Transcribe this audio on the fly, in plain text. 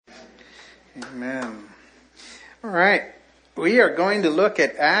Amen. All right. We are going to look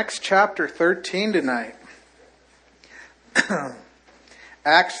at Acts chapter 13 tonight.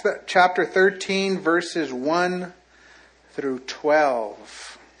 Acts chapter 13 verses 1 through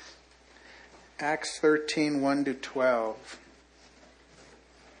 12. Acts 13, 1 to 12.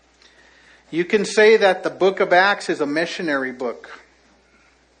 You can say that the book of Acts is a missionary book.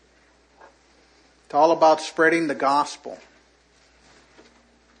 It's all about spreading the gospel.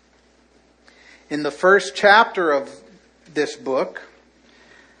 In the first chapter of this book,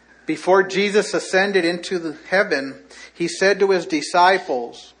 before Jesus ascended into heaven, he said to his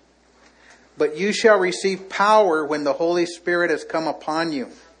disciples, "But you shall receive power when the Holy Spirit has come upon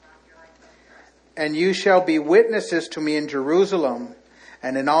you. And you shall be witnesses to me in Jerusalem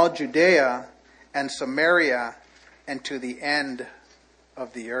and in all Judea and Samaria and to the end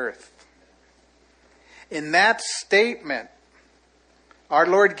of the earth." In that statement, our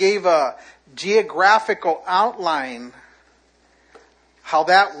Lord gave a geographical outline how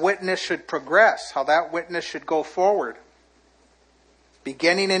that witness should progress, how that witness should go forward.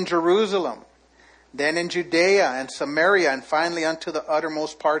 Beginning in Jerusalem, then in Judea and Samaria, and finally unto the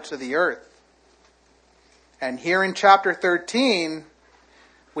uttermost parts of the earth. And here in chapter 13,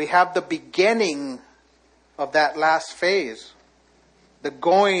 we have the beginning of that last phase, the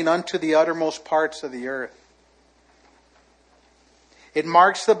going unto the uttermost parts of the earth. It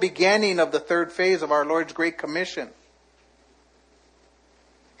marks the beginning of the third phase of our Lord's Great Commission.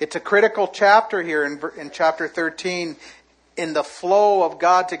 It's a critical chapter here in chapter 13 in the flow of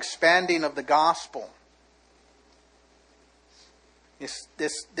God's expanding of the gospel.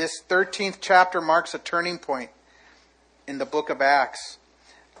 This 13th chapter marks a turning point in the book of Acts.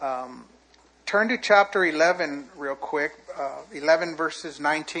 Turn to chapter 11 real quick, 11 verses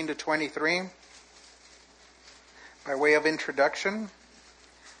 19 to 23, by way of introduction.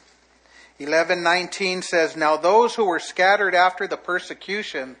 11:19 says, "Now those who were scattered after the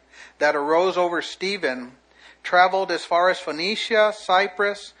persecution that arose over Stephen traveled as far as Phoenicia,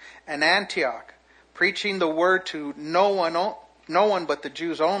 Cyprus, and Antioch, preaching the word to no one but the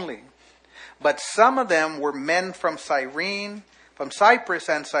Jews only. But some of them were men from Cyprus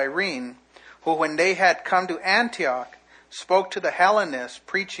and Cyrene, who when they had come to Antioch, spoke to the Hellenists,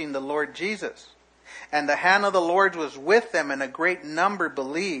 preaching the Lord Jesus. And the hand of the Lord was with them, and a great number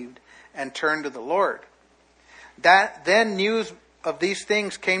believed and turned to the Lord. Then news of these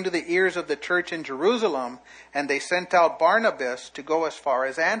things came to the ears of the church in Jerusalem, and they sent out Barnabas to go as far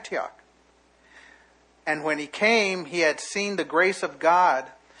as Antioch. And when he came, he had seen the grace of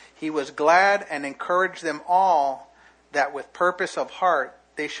God. He was glad and encouraged them all that with purpose of heart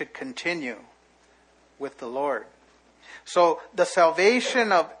they should continue with the Lord." So the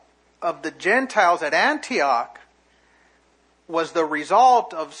salvation of the Gentiles at Antioch was the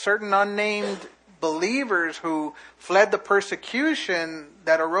result of certain unnamed believers who fled the persecution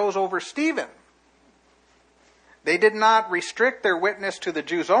that arose over Stephen. They did not restrict their witness to the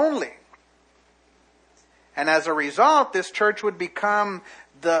Jews only. And as a result, this church would become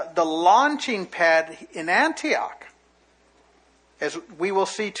the launching pad in Antioch. As we will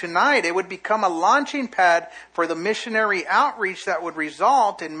see tonight, it would become a launching pad for the missionary outreach that would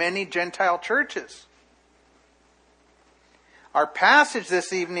result in many Gentile churches. Our passage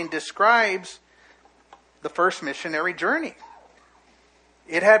this evening describes the first missionary journey.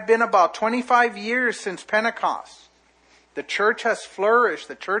 It had been about 25 years since Pentecost. The church has flourished.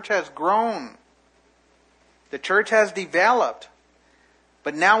 The church has grown. The church has developed.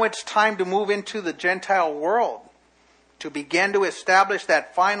 But now it's time to move into the Gentile world, to begin to establish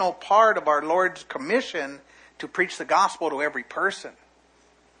that final part of our Lord's commission to preach the gospel to every person.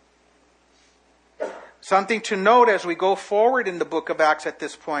 Something to note as we go forward in the book of Acts at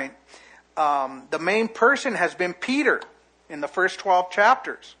this point, the main person has been Peter in the first 12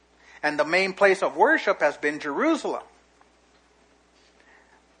 chapters. And the main place of worship has been Jerusalem.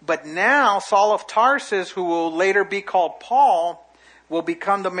 But now Saul of Tarsus, who will later be called Paul, will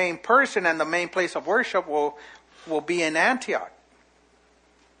become the main person, and the main place of worship will be in Antioch.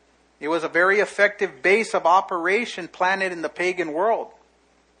 It was a very effective base of operation planted in the pagan world.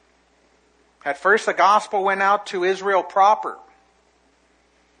 At first, the gospel went out to Israel proper,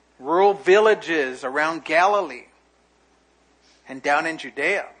 rural villages around Galilee, and down in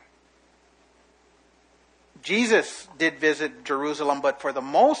Judea. Jesus did visit Jerusalem, but for the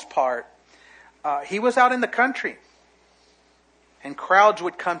most part, he was out in the country, and crowds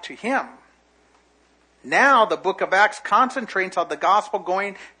would come to him. Now, the book of Acts concentrates on the gospel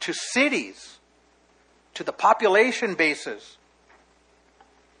going to cities, to the population bases.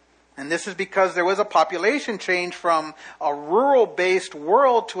 And this is because there was a population change from a rural-based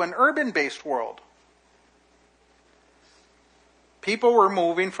world to an urban-based world. People were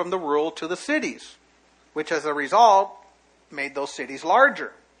moving from the rural to the cities, which as a result made those cities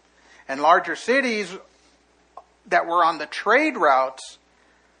larger. And larger cities that were on the trade routes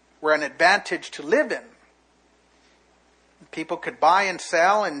were an advantage to live in. People could buy and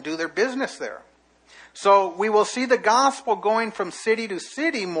sell and do their business there. So we will see the gospel going from city to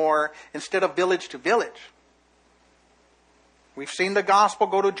city more instead of village to village. We've seen the gospel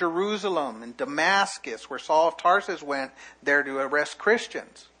go to Jerusalem and Damascus, where Saul of Tarsus went there to arrest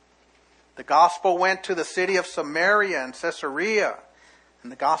Christians. The gospel went to the city of Samaria and Caesarea,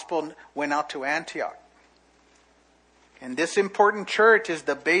 and the gospel went out to Antioch. And this important church is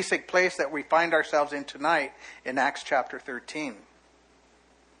the basic place that we find ourselves in tonight in Acts chapter 13.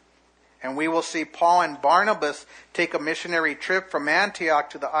 And we will see Paul and Barnabas take a missionary trip from Antioch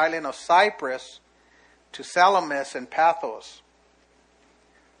to the island of Cyprus to Salamis and Paphos.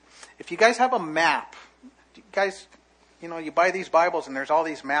 If you guys have a map, you guys, you buy these Bibles and there's all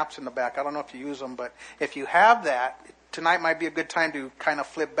these maps in the back. I don't know if you use them, but if you have that, tonight might be a good time to kind of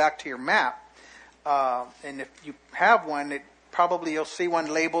flip back to your map. And if you have one, you'll see one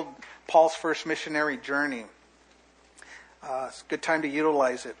labeled Paul's First Missionary Journey. It's a good time to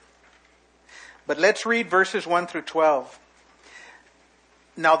utilize it. But let's read verses 1 through 12.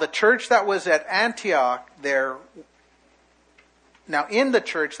 Now the church that was at Antioch there, in the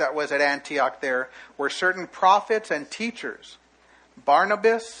church that was at Antioch there were certain prophets and teachers.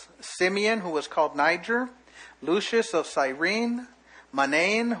 Barnabas, Simeon, who was called Niger, Lucius of Cyrene,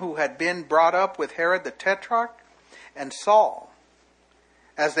 Manaen, who had been brought up with Herod the Tetrarch, and Saul.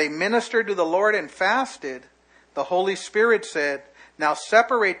 As they ministered to the Lord and fasted, the Holy Spirit said, "Now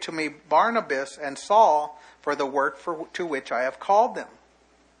separate to me Barnabas and Saul for the work to which I have called them."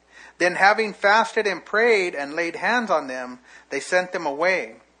 Then having fasted and prayed and laid hands on them, they sent them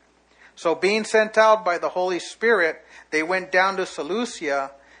away. So being sent out by the Holy Spirit, they went down to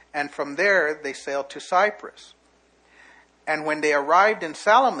Seleucia, and from there they sailed to Cyprus. And when they arrived in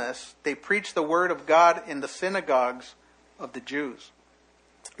Salamis, they preached the word of God in the synagogues of the Jews.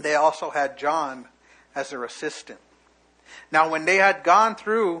 They also had John as their assistant. Now when they had gone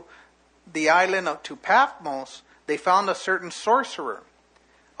through the island to Paphos, they found a certain sorcerer,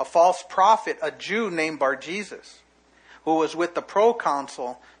 a false prophet, a Jew named Bar-Jesus, who was with the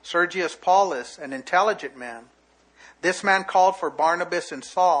proconsul Sergius Paulus, an intelligent man. This man called for Barnabas and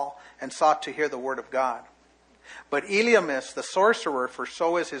Saul and sought to hear the word of God. But Elymas, the sorcerer, for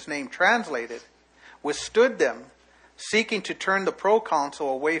so is his name translated, withstood them, seeking to turn the proconsul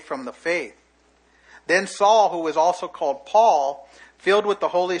away from the faith. Then Saul, who was also called Paul, filled with the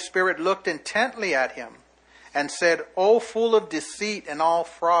Holy Spirit, looked intently at him and said, "O full of deceit and all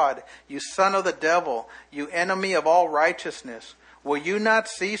fraud, you son of the devil, you enemy of all righteousness, will you not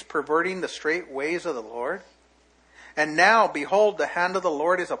cease perverting the straight ways of the Lord? And now, behold, the hand of the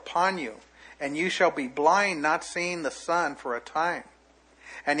Lord is upon you, and you shall be blind, not seeing the sun for a time."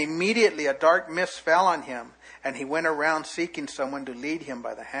 And immediately a dark mist fell on him, and he went around seeking someone to lead him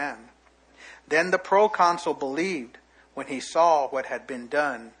by the hand. Then the proconsul believed when he saw what had been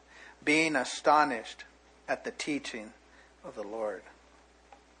done, being astonished at the teaching of the Lord.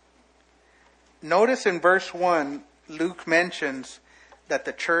 Notice in verse 1, Luke mentions that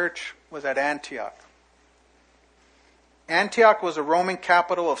the church was at Antioch. Antioch was a Roman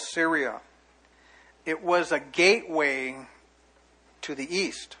capital of Syria. It was a gateway to the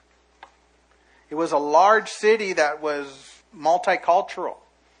east. It was a large city that was multicultural.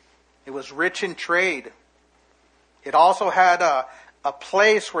 It was rich in trade. It also had a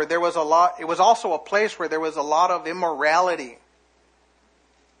place where there was a lot. It was also a place where there was a lot of immorality,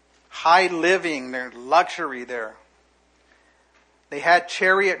 high living, their luxury there. They had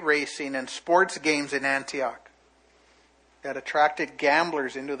chariot racing and sports games in Antioch that attracted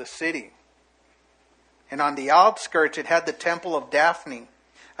gamblers into the city. And on the outskirts, it had the Temple of Daphne,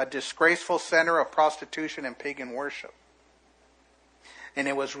 a disgraceful center of prostitution and pagan worship. And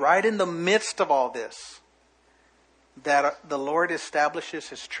it was right in the midst of all this that the Lord establishes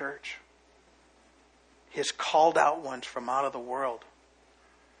His church. His called out ones from out of the world.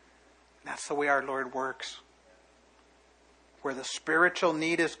 And that's the way our Lord works. Where the spiritual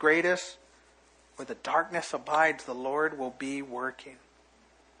need is greatest, where the darkness abides, the Lord will be working,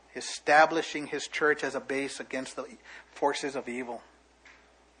 establishing His church as a base against the forces of evil.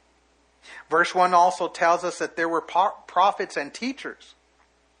 Verse 1 also tells us that there were prophets and teachers.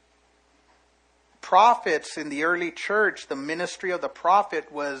 Prophets in the early church, the ministry of the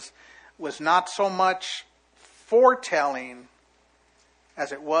prophet was not so much foretelling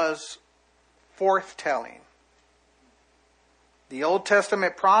as it was forthtelling. The Old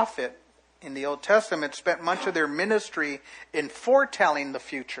Testament prophet in the Old Testament spent much of their ministry in foretelling the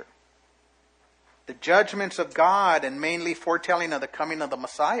future, the judgments of God, and mainly foretelling of the coming of the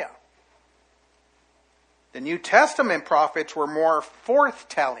Messiah. The New Testament prophets were more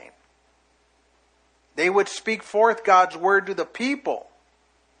forthtelling. They would speak forth God's word to the people.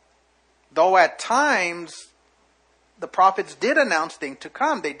 Though at times the prophets did announce things to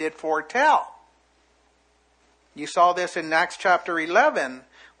come, they did foretell. You saw this in Acts chapter 11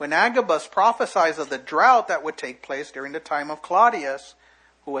 when Agabus prophesied of the drought that would take place during the time of Claudius,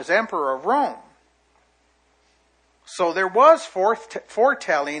 who was emperor of Rome. So there was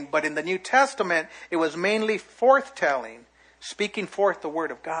foretelling, but in the New Testament it was mainly forthtelling, speaking forth the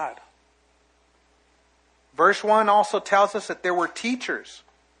word of God. Verse 1 also tells us that there were teachers.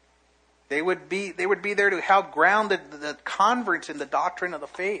 They would be there to help ground the converts in the doctrine of the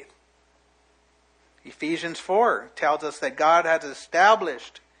faith. Ephesians 4 tells us that God has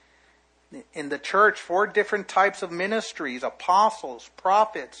established in the church 4 different types of ministries: apostles,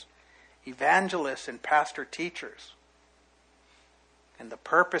 prophets, evangelists, and pastor teachers. And the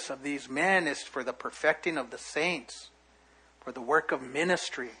purpose of these men is for the perfecting of the saints, for the work of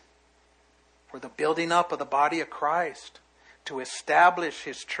ministry, for the building up of the body of Christ, to establish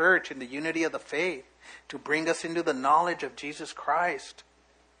His church in the unity of the faith, to bring us into the knowledge of Jesus Christ,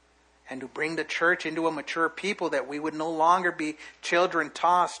 and to bring the church into a mature people, that we would no longer be children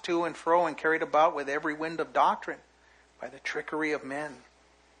tossed to and fro and carried about with every wind of doctrine by the trickery of men,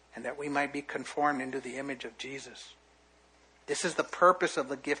 and that we might be conformed into the image of Jesus. This is the purpose of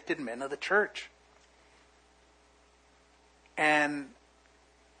the gifted men of the church. And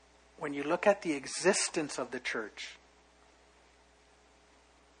when you look at the existence of the church,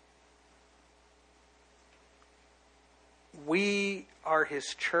 we are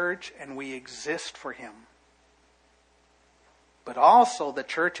His church and we exist for Him. But also the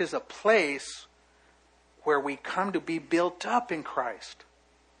church is a place where we come to be built up in Christ.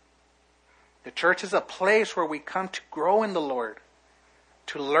 The church is a place where we come to grow in the Lord,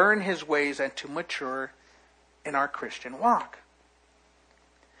 to learn His ways, and to mature in our Christian walk.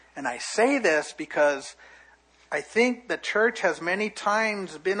 And I say this because I think the church has many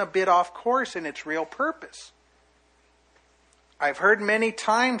times been a bit off course in its real purpose. I've heard many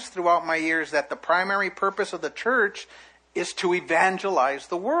times throughout my years that the primary purpose of the church is to evangelize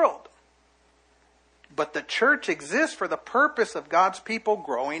the world. But the church exists for the purpose of God's people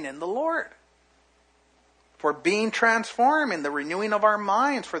growing in the Lord, for being transformed in the renewing of our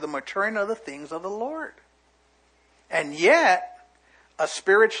minds, for the maturing of the things of the Lord. And yet, a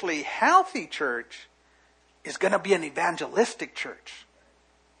spiritually healthy church is going to be an evangelistic church.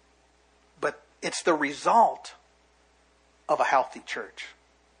 But it's the result of a healthy church.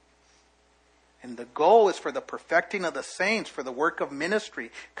 And the goal is for the perfecting of the saints, for the work of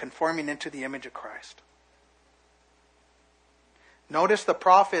ministry, conforming into the image of Christ. Notice the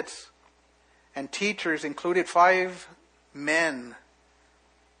prophets and teachers included 5 men.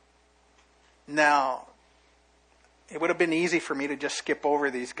 Now, it would have been easy for me to just skip over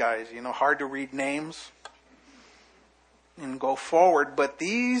these guys. Hard to read names and go forward. But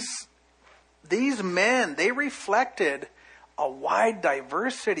these men, they reflected a wide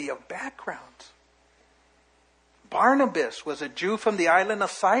diversity of backgrounds. Barnabas was a Jew from the island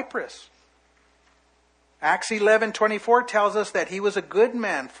of Cyprus. Acts 11:24 tells us that he was a good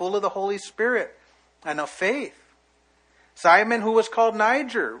man, full of the Holy Spirit and of faith. Simon, who was called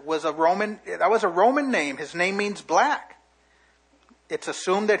Niger, was a Roman name. His name means black. It's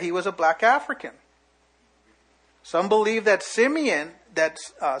assumed that he was a black African. Some believe that this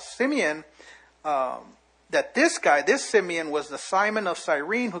Simeon was the Simon of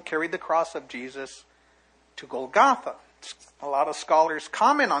Cyrene who carried the cross of Jesus to Golgotha. A lot of scholars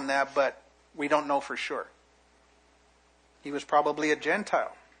comment on that, but we don't know for sure. He was probably a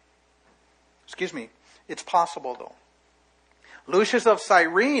Gentile. It's possible though. Lucius of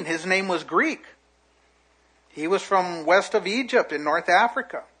Cyrene, his name was Greek. He was from west of Egypt in North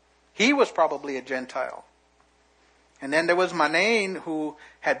Africa. He was probably a Gentile. And then there was Manaen, who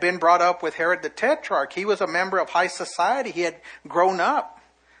had been brought up with Herod the Tetrarch. He was a member of high society. He had grown up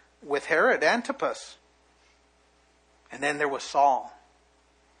with Herod Antipas. And then there was Saul,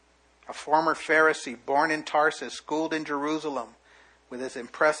 a former Pharisee born in Tarsus, schooled in Jerusalem with his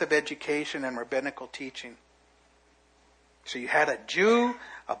impressive education and rabbinical teaching. So you had a Jew,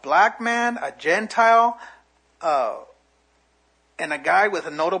 a black man, a Gentile, and a guy with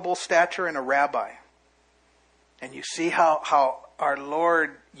a notable stature and a rabbi. And you see how our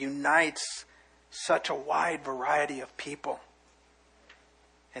Lord unites such a wide variety of people.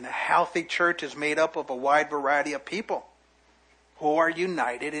 And a healthy church is made up of a wide variety of people who are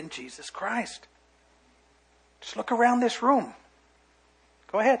united in Jesus Christ. Just look around this room.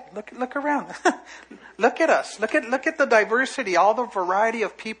 Go ahead, look around. Look at us. Look at the diversity, all the variety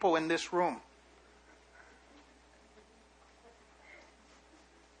of people in this room.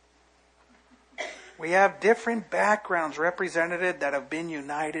 We have different backgrounds represented that have been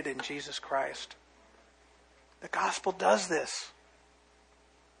united in Jesus Christ. The gospel does this.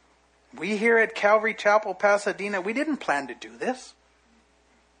 We here at Calvary Chapel, Pasadena, we didn't plan to do this.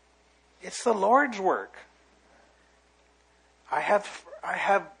 It's the Lord's work.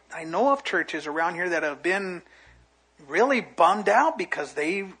 I know of churches around here that have been really bummed out because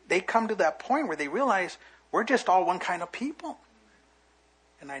they come to that point where they realize we're just all one kind of people.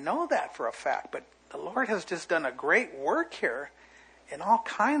 And I know that for a fact, but the Lord has just done a great work here in all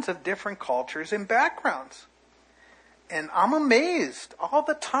kinds of different cultures and backgrounds. And I'm amazed all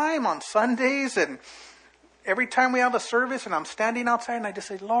the time on Sundays and every time we have a service and I'm standing outside and I just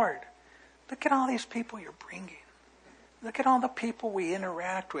say, Lord, look at all these people you're bringing. Look at all the people we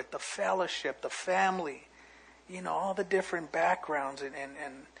interact with, the fellowship, the family, all the different backgrounds. And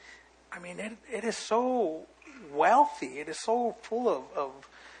I mean, it is so wealthy. It is so full of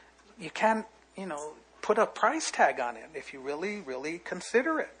you can't, put a price tag on it if you really, really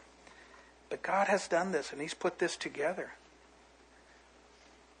consider it. But God has done this, and He's put this together.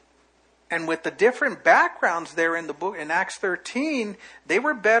 And with the different backgrounds there in the book, in Acts 13, they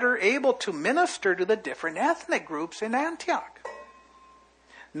were better able to minister to the different ethnic groups in Antioch.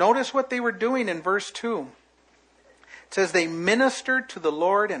 Notice what they were doing in verse 2. It says they ministered to the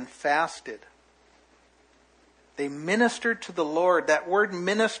Lord and fasted. They ministered to the Lord. That word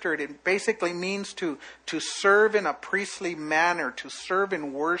ministered, it basically means to serve in a priestly manner, to serve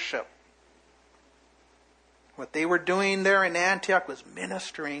in worship. What they were doing there in Antioch was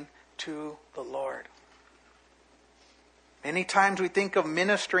ministering to the Lord. Many times we think of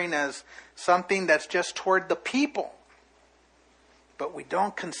ministering as something that's just toward the people. But we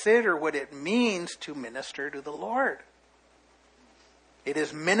don't consider what it means to minister to the Lord. It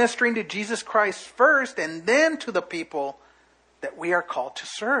is ministering to Jesus Christ first and then to the people that we are called to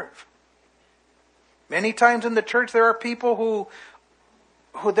serve. Many times in the church there are people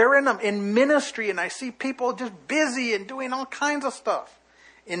who they're in ministry, and I see people just busy and doing all kinds of stuff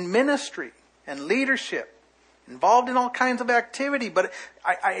in ministry and leadership, involved in all kinds of activity. But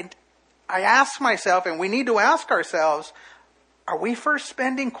I ask myself, and we need to ask ourselves, are we first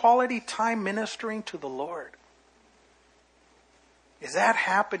spending quality time ministering to the Lord? Is that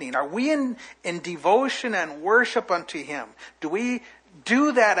happening? Are we in devotion and worship unto Him? Do we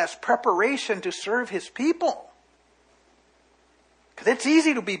do that as preparation to serve His people? Because it's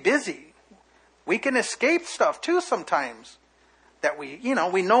easy to be busy. We can escape stuff too sometimes that we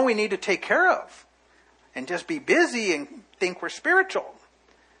know we need to take care of. And just be busy and think we're spiritual.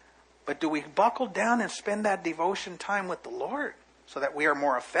 But do we buckle down and spend that devotion time with the Lord so that we are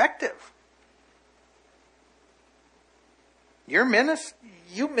more effective? You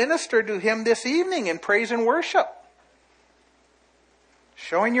minister to Him this evening in praise and worship.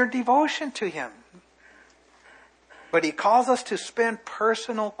 Showing your devotion to Him. But He calls us to spend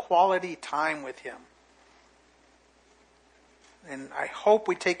personal quality time with Him. And I hope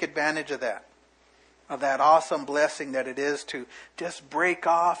we take advantage of that awesome blessing that it is to just break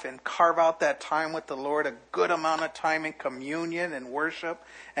off and carve out that time with the Lord, a good amount of time in communion and worship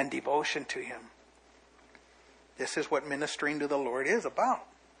and devotion to Him. This is what ministering to the Lord is about.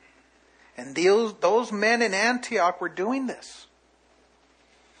 And those men in Antioch were doing this.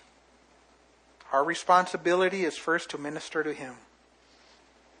 Our responsibility is first to minister to Him.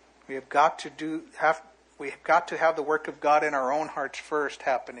 We have got to have the work of God in our own hearts first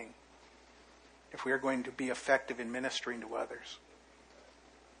happening if we are going to be effective in ministering to others.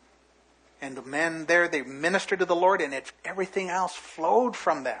 And the men there, they ministered to the Lord, and everything else flowed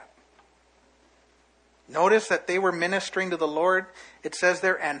from that. Notice that they were ministering to the Lord. It says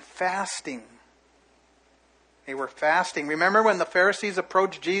there, and fasting. They were fasting. Remember when the Pharisees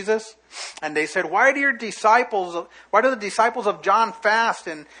approached Jesus and they said, why do the disciples of John fast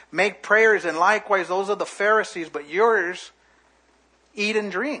and make prayers, and likewise those of the Pharisees, but yours eat and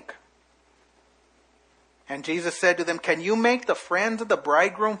drink? And Jesus said to them, can you make the friends of the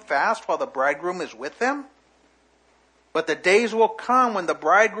bridegroom fast while the bridegroom is with them? But the days will come when the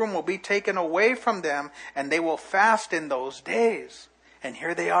bridegroom will be taken away from them, and they will fast in those days. And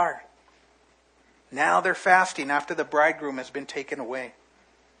here they are. Now they're fasting after the bridegroom has been taken away.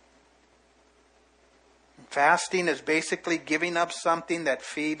 Fasting is basically giving up something that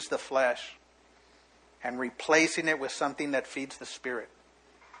feeds the flesh and replacing it with something that feeds the spirit.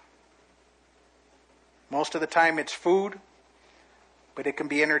 Most of the time it's food, but it can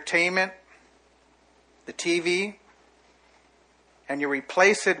be entertainment, the TV, and you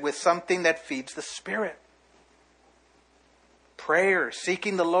replace it with something that feeds the spirit. Prayer,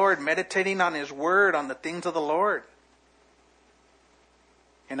 seeking the Lord, meditating on His Word, on the things of the Lord.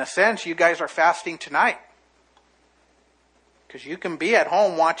 In a sense, you guys are fasting tonight. Because you can be at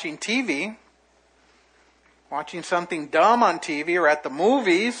home watching TV, watching something dumb on TV or at the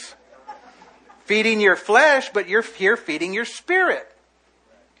movies, feeding your flesh, but you're here feeding your spirit.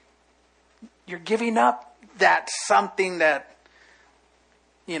 You're giving up that something that,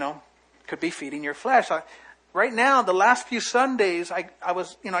 could be feeding your flesh. Right now, the last few Sundays,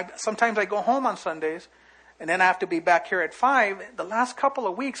 sometimes I go home on Sundays, and then I have to be back here at 5. The last couple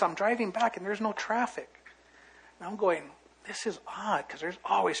of weeks, I'm driving back, and there's no traffic. And I'm going, this is odd, because there's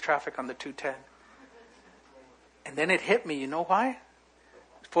always traffic on the 210. And then it hit me. You know why?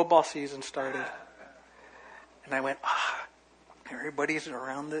 Football season started. And I went, everybody's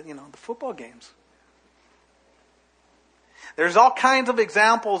around the football games. There's all kinds of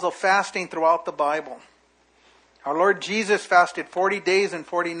examples of fasting throughout the Bible. Our Lord Jesus fasted 40 days and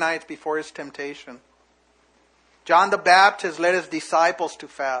 40 nights before His temptation. John the Baptist led his disciples to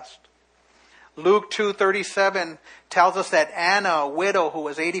fast. Luke 2:37 tells us that Anna, a widow who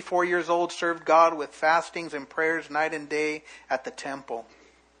was 84 years old, served God with fastings and prayers night and day at the temple.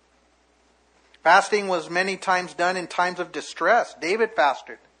 Fasting was many times done in times of distress. David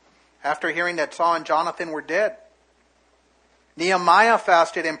fasted after hearing that Saul and Jonathan were dead. Nehemiah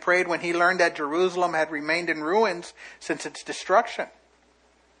fasted and prayed when he learned that Jerusalem had remained in ruins since its destruction.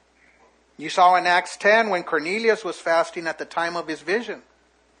 You saw in Acts 10 when Cornelius was fasting at the time of his vision.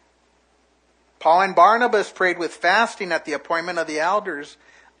 Paul and Barnabas prayed with fasting at the appointment of the elders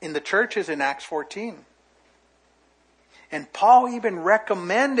in the churches in Acts 14. And Paul even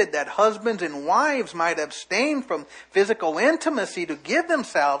recommended that husbands and wives might abstain from physical intimacy to give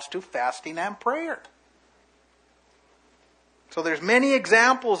themselves to fasting and prayer. So there's many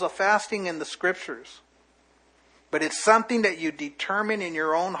examples of fasting in the Scriptures. But it's something that you determine in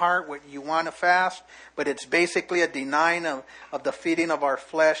your own heart what you want to fast. But it's basically a denying of the feeding of our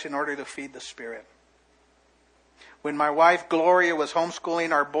flesh in order to feed the Spirit. When my wife Gloria was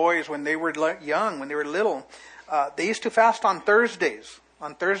homeschooling our boys when they were young, when they were little, they used to fast on Thursdays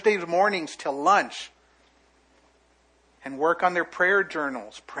mornings till lunch. And work on their prayer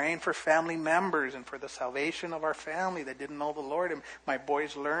journals, praying for family members and for the salvation of our family that didn't know the Lord. And my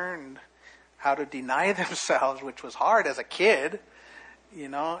boys learned how to deny themselves, which was hard as a kid,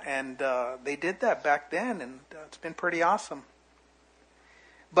 and they did that back then, and it's been pretty awesome.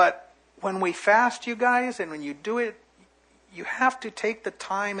 But when we fast, you guys, and when you do it, you have to take the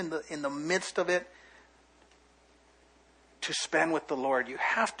time in the midst of it to spend with the Lord. You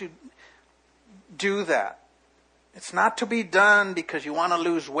have to do that. It's not to be done because you want to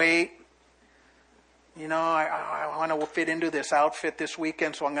lose weight. I want to fit into this outfit this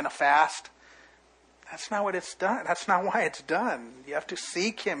weekend, so I'm going to fast. That's not what it's done. That's not why it's done. You have to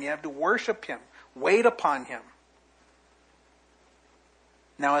seek Him. You have to worship Him. Wait upon Him.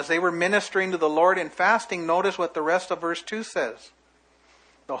 Now, as they were ministering to the Lord in fasting, notice what the rest of verse 2 says.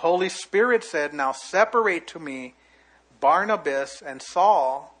 The Holy Spirit said, "Now separate to me Barnabas and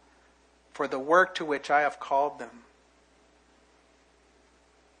Saul for the work to which I have called them."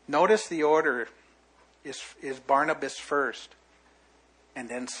 Notice the order is Barnabas first, and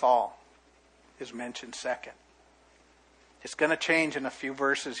then Saul is mentioned second. It's going to change in a few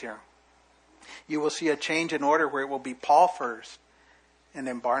verses here. You will see a change in order where it will be Paul first, and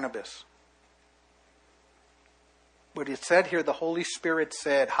then Barnabas. But it said here, the Holy Spirit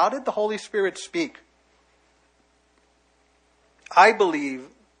said. How did the Holy Spirit speak? I believe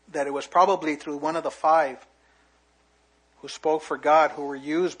that it was probably through one of the 5 who spoke for God, who were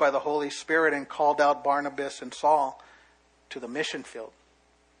used by the Holy Spirit and called out Barnabas and Saul to the mission field.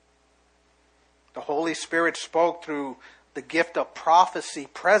 The Holy Spirit spoke through the gift of prophecy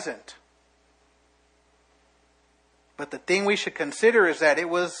present. But the thing we should consider is that it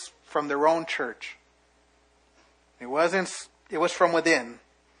was from their own church. It was from within.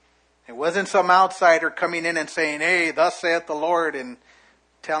 It wasn't some outsider coming in and saying, "Hey, thus saith the Lord," and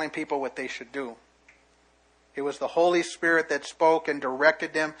telling people what they should do. It was the Holy Spirit that spoke and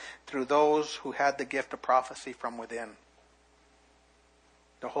directed them through those who had the gift of prophecy from within.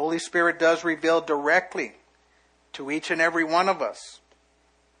 The Holy Spirit does reveal directly to each and every one of us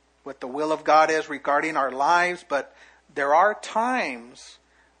what the will of God is regarding our lives, but there are times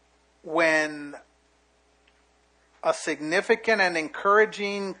when a significant and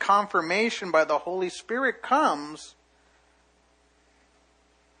encouraging confirmation by the Holy Spirit comes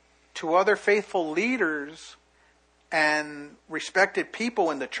to other faithful leaders and respected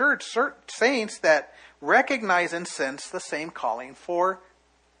people in the church, saints that recognize and sense the same calling for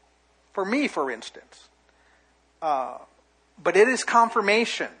me, for instance. But it is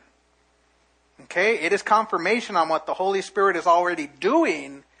confirmation. Okay? It is confirmation on what the Holy Spirit is already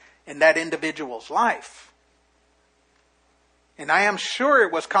doing in that individual's life. And I am sure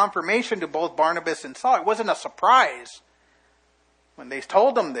it was confirmation to both Barnabas and Saul. It wasn't a surprise when they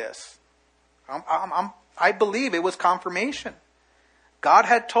told them this. I believe it was confirmation. God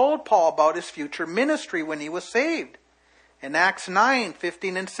had told Paul about his future ministry when he was saved. In Acts 9,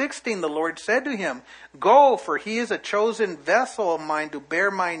 15 and 16, the Lord said to him, "Go, for he is a chosen vessel of mine to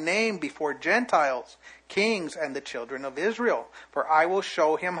bear my name before Gentiles, kings, and the children of Israel. For I will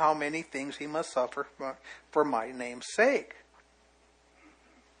show him how many things he must suffer for my name's sake."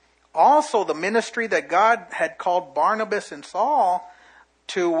 Also, the ministry that God had called Barnabas and Saul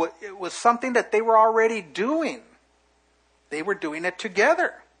to, it was something that they were already doing. They were doing it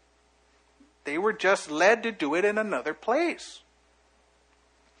together. They were just led to do it in another place.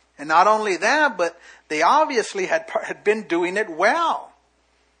 And not only that, but they obviously had been doing it well.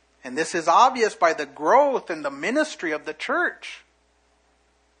 And this is obvious by the growth and the ministry of the church.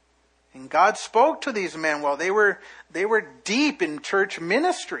 And God spoke to these men while they were deep in church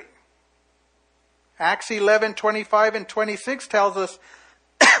ministry. Acts 11, 25 and 26 tells us,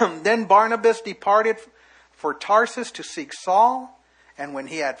 "Then Barnabas departed for Tarsus to seek Saul, and when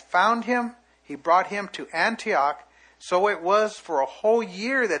he had found him, he brought him to Antioch. So it was for a whole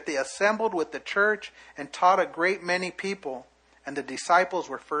year that they assembled with the church and taught a great many people. And the disciples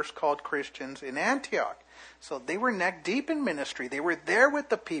were first called Christians in Antioch." So they were neck deep in ministry. They were there with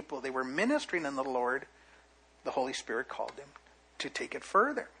the people. They were ministering in the Lord. The Holy Spirit called them to take it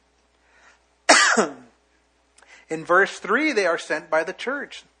further. In verse 3, they are sent by the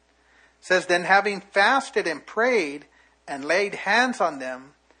church. It says, "Then having fasted and prayed and laid hands on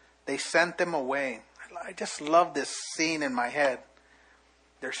them, they sent them away." I just love this scene in my head.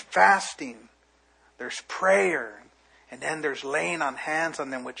 There's fasting, there's prayer, and then there's laying on hands on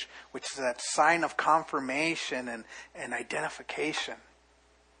them, which is that sign of confirmation and identification.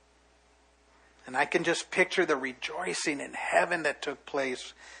 And I can just picture the rejoicing in heaven that took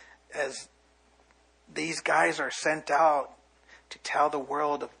place as these guys are sent out to tell the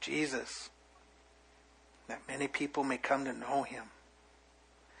world of Jesus, that many people may come to know him.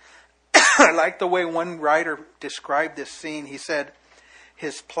 I like the way one writer described this scene. He said,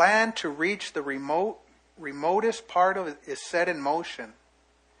 "His plan to reach the remotest part of it is set in motion.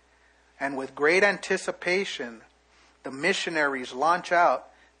 And with great anticipation, the missionaries launch out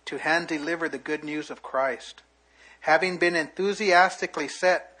to hand deliver the good news of Christ. Having been enthusiastically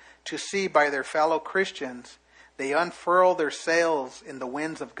set to sea by their fellow Christians, they unfurl their sails in the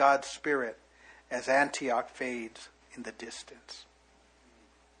winds of God's Spirit as Antioch fades in the distance."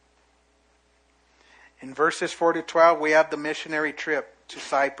 In verses 4 to 12, we have the missionary trip to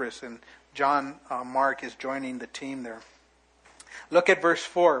Cyprus, and John Mark is joining the team there. Look at verse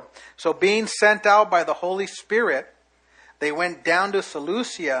 4. "So being sent out by the Holy Spirit, they went down to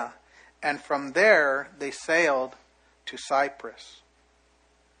Seleucia, and from there they sailed to Cyprus."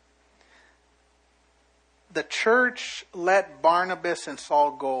 The church let Barnabas and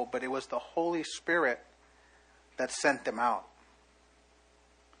Saul go, but it was the Holy Spirit that sent them out.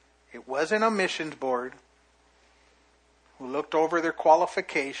 It wasn't a missions board who looked over their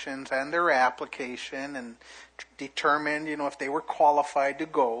qualifications and their application and determined, if they were qualified to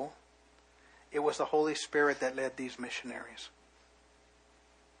go. It was the Holy Spirit that led these missionaries.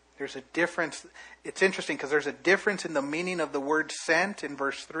 There's a difference. It's interesting because there's a difference in the meaning of the word sent in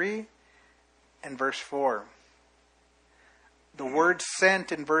verse 3 and verse 4. The word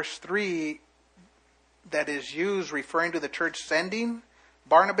sent in verse 3 that is used referring to the church sending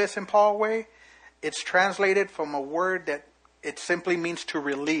Barnabas and Paul away, it's translated from a word that it simply means to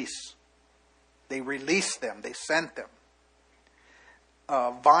release. They released them. They sent them.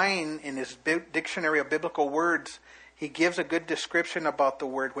 Vine, in his Dictionary of Biblical Words, he gives a good description about the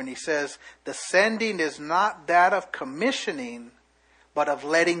word when he says, "The sending is not that of commissioning, but of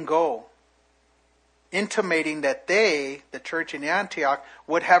letting go," intimating that they, the church in Antioch,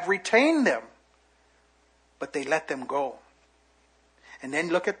 would have retained them, but they let them go. And then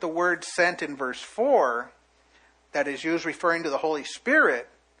look at the word sent in verse 4 that is used referring to the Holy Spirit.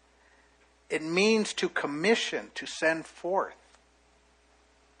 It means to commission, to send forth.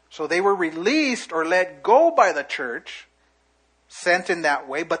 So they were released or let go by the church, sent in that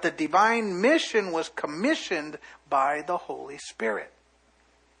way, but the divine mission was commissioned by the Holy Spirit.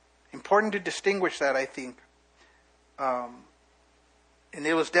 Important to distinguish that, I think. And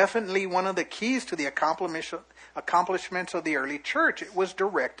it was definitely one of the keys to the accomplishments of the early church. It was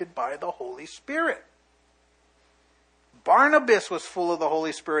directed by the Holy Spirit. Barnabas was full of the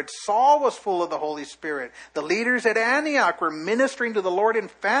Holy Spirit. Saul was full of the Holy Spirit. The leaders at Antioch were ministering to the Lord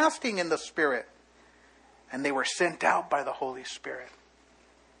and fasting in the Spirit. And they were sent out by the Holy Spirit.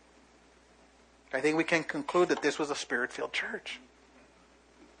 I think we can conclude that this was a Spirit-filled church.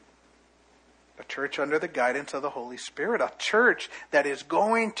 A church under the guidance of the Holy Spirit. A church that is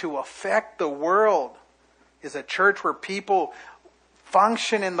going to affect the world. Is a church where people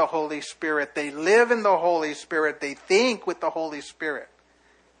function in the Holy Spirit. They live in the Holy Spirit. They think with the Holy Spirit.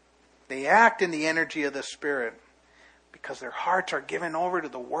 They act in the energy of the Spirit. Because their hearts are given over to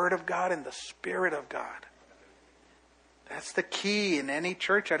the Word of God and the Spirit of God. That's the key in any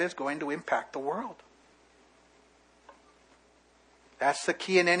church that is going to impact the world. That's the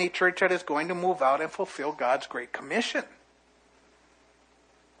key in any church that is going to move out and fulfill God's Great Commission.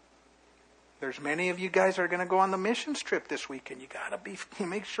 There's many of you guys that are going to go on the mission trip this weekend. You got to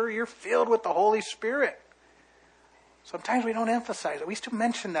make sure you're filled with the Holy Spirit. Sometimes we don't emphasize it. We used to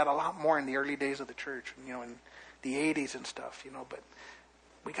mention that a lot more in the early days of the church, in the 80s and stuff, but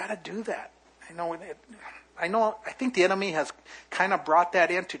we got to do that. I think the enemy has kind of brought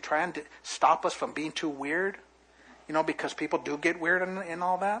that in to try and stop us from being too weird, because people do get weird and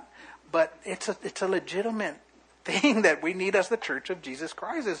all that. But it's a legitimate thing that we need as the Church of Jesus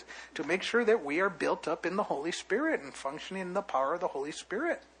Christ, is to make sure that we are built up in the Holy Spirit and functioning in the power of the Holy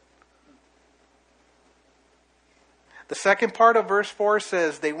Spirit. The second part of verse 4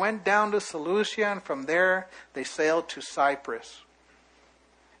 says, they went down to Seleucia, and from there they sailed to Cyprus.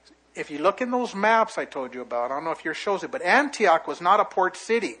 If you look in those maps I told you about, I don't know if yours shows it, but Antioch was not a port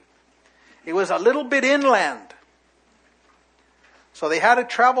city. It was a little bit inland. So they had to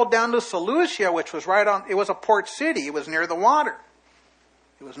travel down to Seleucia, which was it was a port city. It was near the water.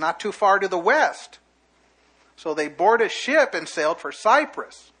 It was not too far to the west. So they boarded a ship and sailed for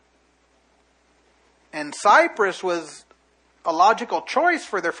Cyprus. And Cyprus was a logical choice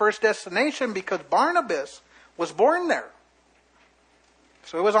for their first destination because Barnabas was born there.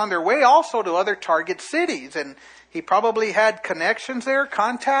 So it was on their way also to other target cities. And he probably had connections there,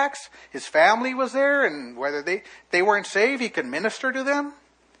 contacts. His family was there. And whether they weren't saved, he could minister to them.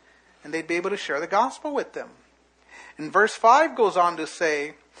 And they'd be able to share the gospel with them. And verse 5 goes on to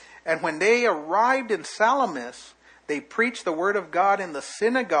say, and when they arrived in Salamis, they preached the word of God in the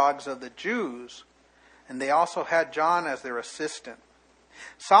synagogues of the Jews. And they also had John as their assistant.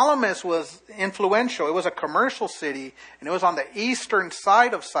 Salamis was influential. It was a commercial city, and it was on the eastern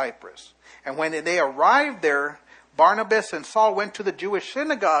side of Cyprus. And when they arrived there, Barnabas and Saul went to the Jewish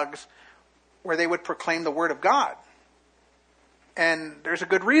synagogues where they would proclaim the word of God. And there's a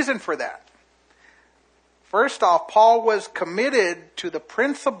good reason for that. First off, Paul was committed to the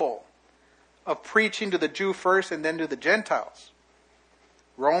principle of preaching to the Jew first and then to the Gentiles.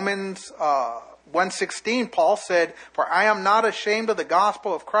 Romans 1:16, Paul said, for I am not ashamed of the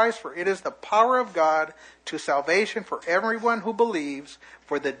gospel of Christ, for it is the power of God to salvation for everyone who believes,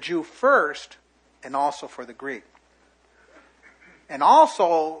 for the Jew first, and also for the Greek. And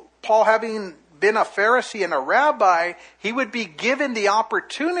also, Paul, having been a Pharisee and a rabbi, he would be given the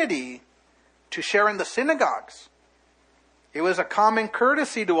opportunity to share in the synagogues. It was a common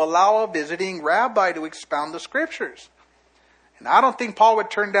courtesy to allow a visiting rabbi to expound the scriptures. And I don't think Paul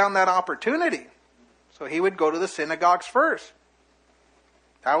would turn down that opportunity. So he would go to the synagogues first.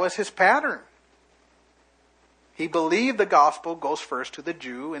 That was his pattern. He believed the gospel goes first to the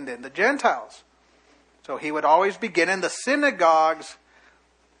Jew and then the Gentiles. So he would always begin in the synagogues,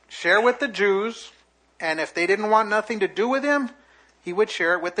 share with the Jews, and if they didn't want nothing to do with him, he would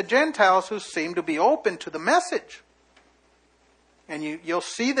share it with the Gentiles who seemed to be open to the message. And you'll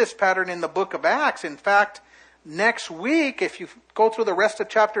see this pattern in the book of Acts. In fact, next week, if you go through the rest of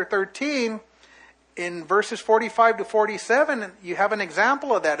chapter 13, in verses 45 to 47, you have an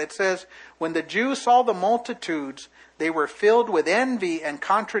example of that. It says, when the Jews saw the multitudes, they were filled with envy and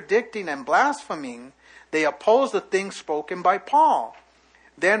contradicting and blaspheming. They opposed the things spoken by Paul.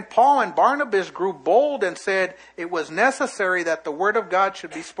 Then Paul and Barnabas grew bold and said, it was necessary that the word of God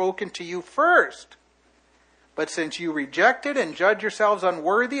should be spoken to you first. But since you rejected and judge yourselves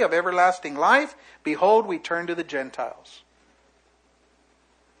unworthy of everlasting life, behold, we turn to the Gentiles.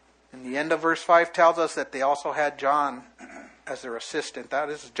 And the end of verse 5 tells us that they also had John as their assistant. That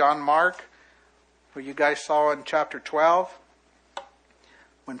is John Mark, who you guys saw in chapter 12.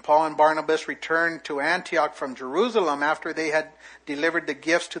 When Paul and Barnabas returned to Antioch from Jerusalem after they had delivered the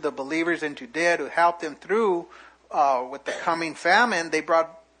gifts to the believers in Judea to help them through with the coming famine, they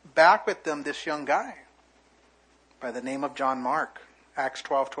brought back with them this young guy by the name of John Mark. Acts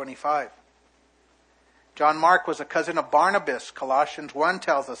 12:25. John Mark was a cousin of Barnabas. Colossians 1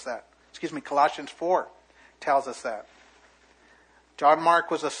 tells us that. Colossians 4 tells us that. John Mark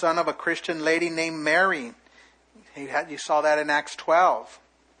was the son of a Christian lady named Mary. You saw that in Acts 12.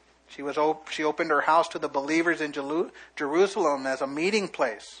 She opened her house to the believers in Jerusalem as a meeting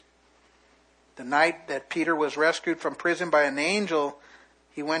place. The night that Peter was rescued from prison by an angel,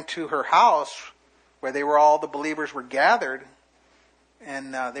 he went to her house where all the believers were gathered,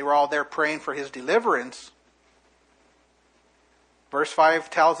 and they were all there praying for his deliverance. Verse 5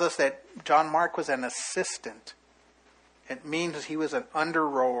 tells us that John Mark was an assistant. It means he was an under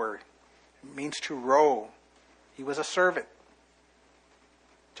rower. It means to row. He was a servant.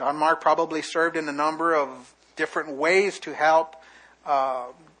 John Mark probably served in a number of different ways to help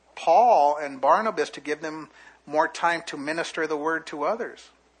Paul and Barnabas to give them more time to minister the word to others.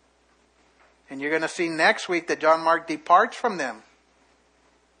 And you're going to see next week that John Mark departs from them.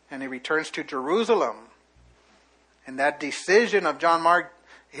 And he returns to Jerusalem. And that decision of John Mark,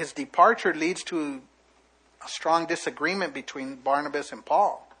 his departure, leads to a strong disagreement between Barnabas and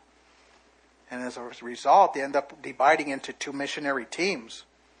Paul. And as a result, they end up dividing into two missionary teams.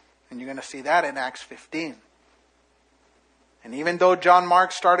 And you're going to see that in Acts 15. And even though John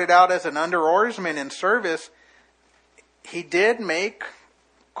Mark started out as an under oarsman in service, he did make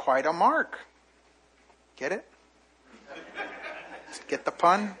quite a mark. Get it? Get the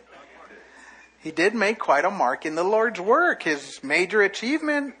pun? He did make quite a mark in the Lord's work. His major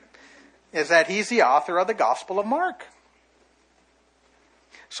achievement is that he's the author of the Gospel of Mark.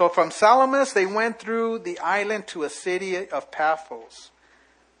 So from Salamis, they went through the island to a city of Paphos,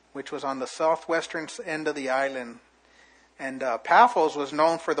 which was on the southwestern end of the island. And Paphos was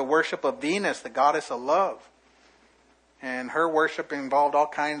known for the worship of Venus, the goddess of love. And her worship involved all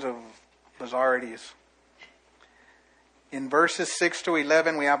kinds of bizarrities. In verses 6 to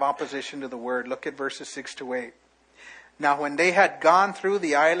 11, we have opposition to the word. Look at verses 6 to 8. Now when they had gone through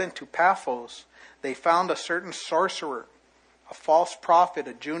the island to Paphos, they found a certain sorcerer, a false prophet,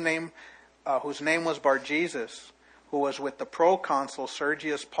 a Jew whose name was Bar-Jesus, who was with the proconsul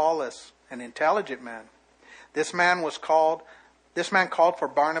Sergius Paulus, an intelligent man. This man called for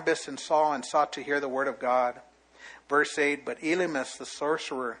Barnabas and Saul and sought to hear the word of God. Verse 8, but Elymas the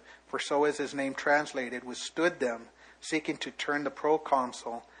sorcerer, for so is his name translated, withstood them, seeking to turn the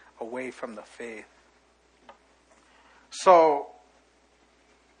proconsul away from the faith. So,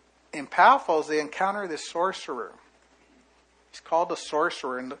 in Paphos, they encounter this sorcerer. He's called a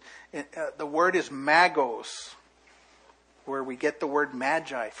sorcerer, and the word is magos, where we get the word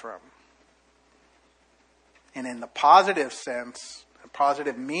magi from. And in the positive sense, a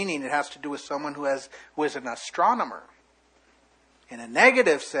positive meaning, it has to do with someone who is an astronomer. In a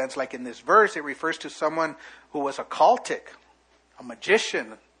negative sense, like in this verse, it refers to someone who was occultic, a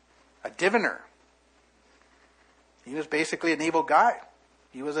magician, a diviner. He was basically an evil guy.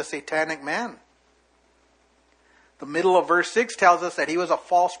 He was a satanic man. The middle of verse 6 tells us that he was a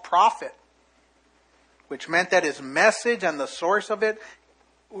false prophet, which meant that his message and the source of it,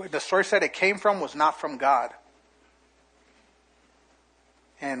 the source that it came from, was not from God.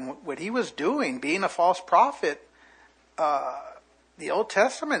 And what he was doing, being a false prophet, the Old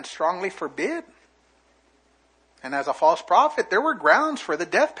Testament strongly forbid. And as a false prophet, there were grounds for the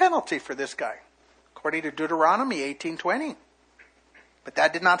death penalty for this guy, according to Deuteronomy 18:20. But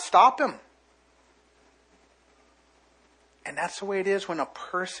that did not stop him. And that's the way it is when a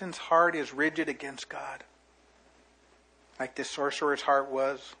person's heart is rigid against God. Like this sorcerer's heart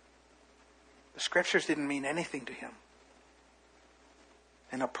was. The scriptures didn't mean anything to him.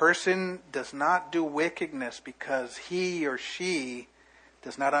 And a person does not do wickedness because he or she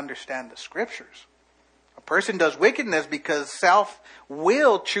does not understand the scriptures. A person does wickedness because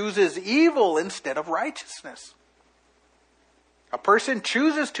self-will chooses evil instead of righteousness. A person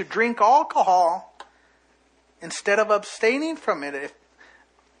chooses to drink alcohol instead of abstaining from it. If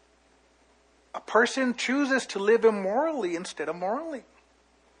a person chooses to live immorally instead of morally.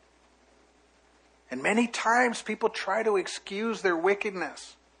 And many times people try to excuse their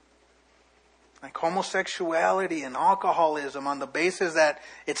wickedness, like homosexuality and alcoholism, on the basis that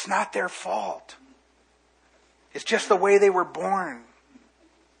it's not their fault. It's just the way they were born.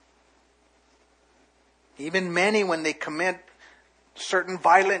 Even many, when they commit certain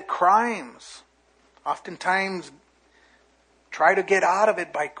violent crimes, oftentimes try to get out of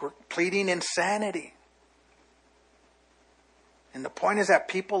it by pleading insanity. And the point is that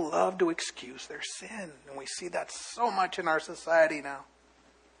people love to excuse their sin. And we see that so much in our society now.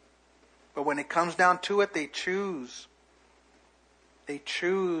 But when it comes down to it, they choose. They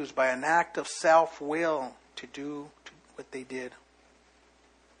choose by an act of self-will to do what they did.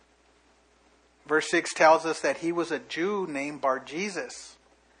 Verse 6 tells us that he was a Jew named Bar-Jesus.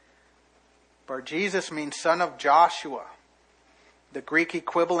 Bar-Jesus means son of Joshua. The Greek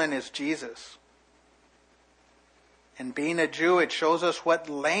equivalent is Jesus. And being a Jew, it shows us what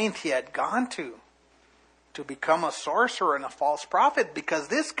length he had gone to become a sorcerer and a false prophet, because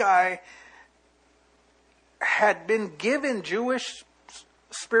this guy had been given Jewish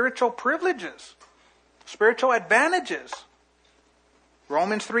spiritual privileges, spiritual advantages.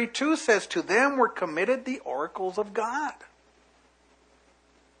 Romans 3:2 says, to them were committed the oracles of God.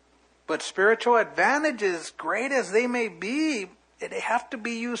 But spiritual advantages, great as they may be, they have to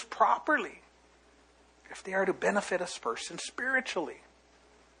be used properly if they are to benefit a person spiritually.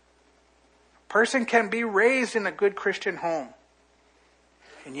 A person can be raised in a good Christian home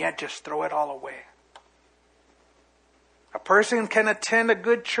and yet just throw it all away. A person can attend a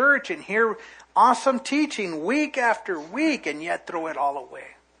good church and hear awesome teaching week after week and yet throw it all away.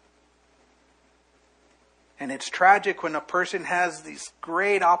 And it's tragic when a person has this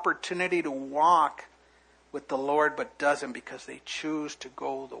great opportunity to walk with the Lord but doesn't, because they choose to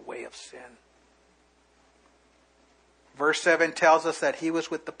go the way of sin. Verse 7 tells us that he was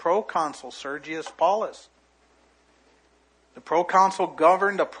with the proconsul Sergius Paulus. The proconsul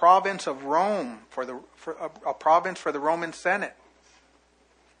governed a province of Rome, a province for the Roman Senate.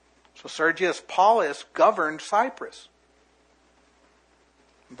 So Sergius Paulus governed Cyprus.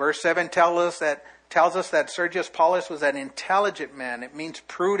 Verse 7 tells us that Sergius Paulus was an intelligent man. It means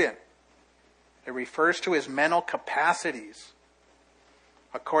prudent. It refers to his mental capacities.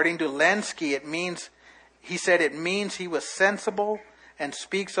 According to Lenski, it means he was sensible and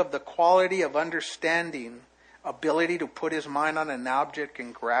speaks of the quality of understanding, ability to put his mind on an object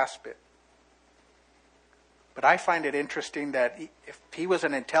and grasp it. But I find it interesting that if he was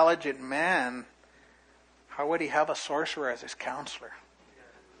an intelligent man, how would he have a sorcerer as his counselor?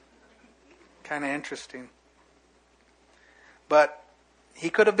 Kind of interesting. But he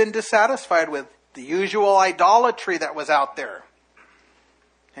could have been dissatisfied with the usual idolatry that was out there.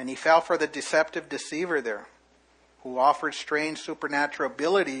 And he fell for the deceptive deceiver there, who offered strange supernatural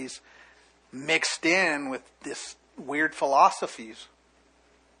abilities mixed in with this weird philosophies.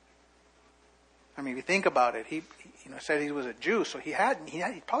 I mean, if you think about it, he said he was a Jew, so he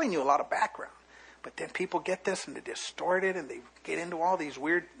probably knew a lot of background. But then people get this and they distort it and they get into all these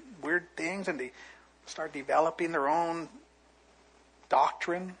weird things and they start developing their own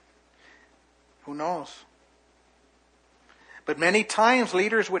doctrine. Who knows? But many times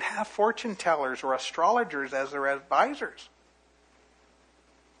leaders would have fortune tellers or astrologers as their advisors.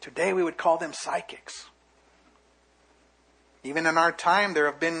 Today we would call them psychics. Even in our time, there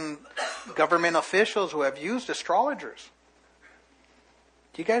have been government officials who have used astrologers.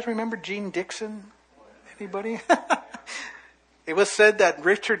 Do you guys remember Jean Dixon? Anybody? It was said that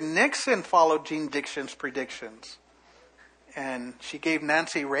Richard Nixon followed Jean Dixon's predictions. And she gave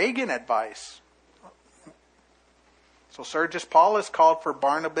Nancy Reagan advice. So Sergius Paulus called for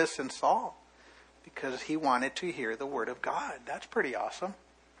Barnabas and Saul because he wanted to hear the word of God. That's pretty awesome.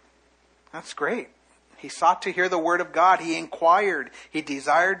 That's great. He sought to hear the word of God. He inquired. He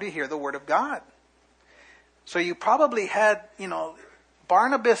desired to hear the word of God. So you probably had,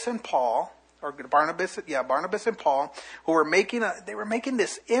 Barnabas and Paul, who were making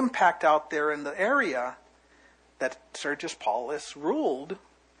this impact out there in the area that Sergius Paulus ruled,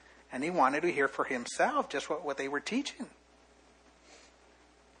 and he wanted to hear for himself just what they were teaching.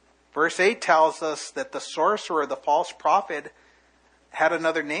 Verse 8 tells us that the sorcerer, the false prophet, had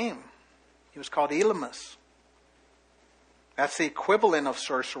another name. He was called Elymas. That's the equivalent of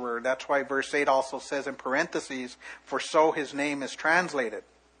sorcerer. That's why verse 8 also says in parentheses, for so his name is translated.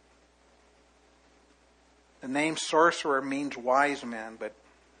 The name sorcerer means wise man, but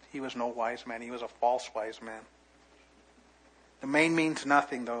he was no wise man. He was a false wise man. The name means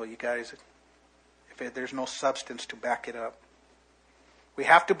nothing, though, you guys, if there's no substance to back it up. We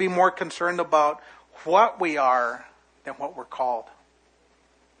have to be more concerned about what we are than what we're called.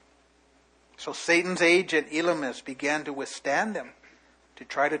 So Satan's agent, Elymas, began to withstand them, to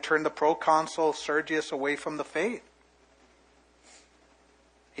try to turn the proconsul Sergius away from the faith.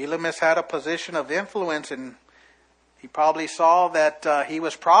 Elymas had a position of influence, and he probably saw that he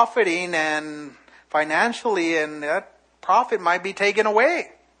was profiting and financially, and that profit might be taken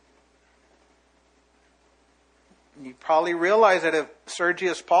away. You probably realize that if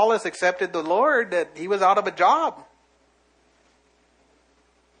Sergius Paulus accepted the Lord, that he was out of a job.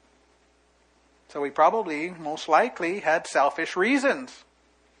 So he probably, most likely, had selfish reasons.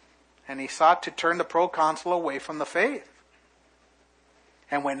 And he sought to turn the proconsul away from the faith.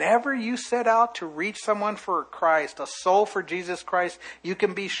 And whenever you set out to reach someone for Christ, a soul for Jesus Christ, you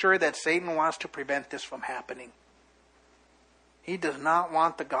can be sure that Satan wants to prevent this from happening. He does not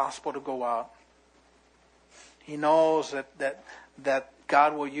want the gospel to go out. He knows that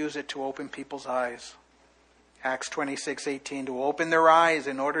God will use it to open people's eyes. Acts 26:18, to open their eyes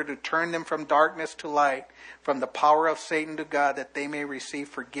in order to turn them from darkness to light, from the power of Satan to God, that they may receive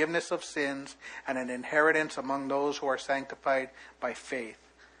forgiveness of sins and an inheritance among those who are sanctified by faith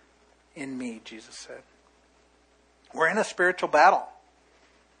in me, Jesus said. We're in a spiritual battle.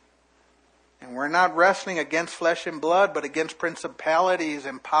 And we're not wrestling against flesh and blood, but against principalities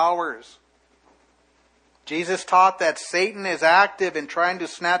and powers. Jesus taught that Satan is active in trying to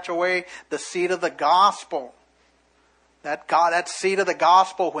snatch away the seed of the gospel. That seed of the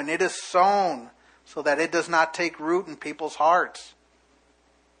gospel, when it is sown, so that it does not take root in people's hearts.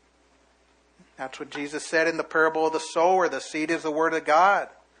 That's what Jesus said in the parable of the sower. The seed is the word of God.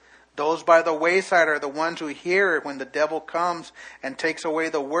 Those by the wayside are the ones who hear it when the devil comes and takes away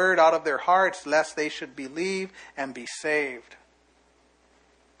the word out of their hearts, lest they should believe and be saved.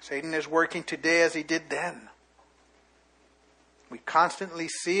 Satan is working today as he did then. We constantly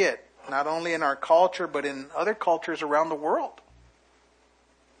see it, not only in our culture, but in other cultures around the world.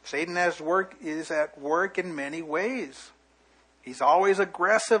 Satan is at work in many ways. He's always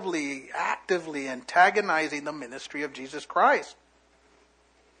aggressively, actively antagonizing the ministry of Jesus Christ.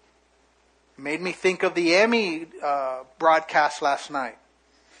 It made me think of the Emmy broadcast last night.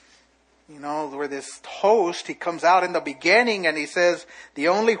 You know, where this host, he comes out in the beginning and he says, the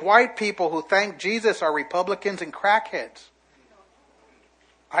only white people who thank Jesus are Republicans and crackheads.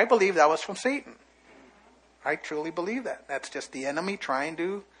 I believe that was from Satan. I truly believe that. That's just the enemy trying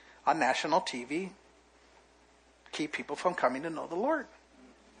to, on national TV, keep people from coming to know the Lord.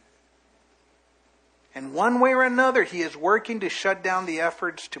 And one way or another, he is working to shut down the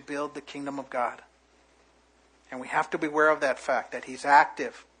efforts to build the kingdom of God. And we have to be aware of that fact, that he's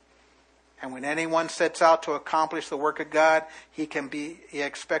active. And when anyone sets out to accomplish the work of God, he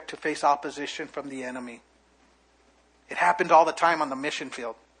expect to face opposition from the enemy. It happens all the time on the mission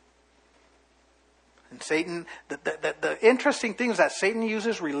field. And Satan, the interesting thing is that Satan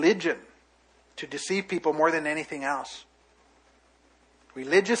uses religion to deceive people more than anything else.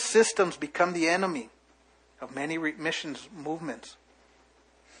 Religious systems become the enemy of many missions movements.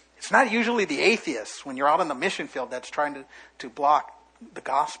 It's not usually the atheists when you're out on the mission field that's trying to block the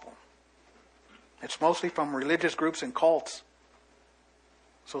gospel. It's mostly from religious groups and cults.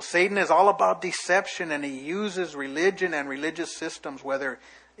 So Satan is all about deception, and he uses religion and religious systems, whether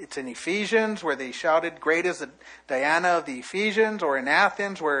it's in Ephesians, where they shouted, "Great is the Diana of the Ephesians," or in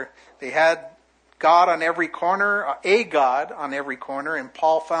Athens, where they had God on every corner, a God on every corner, and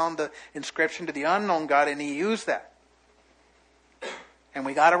Paul found the inscription to the unknown God, and he used that. And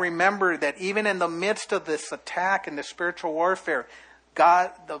we got to remember that even in the midst of this attack and the spiritual warfare,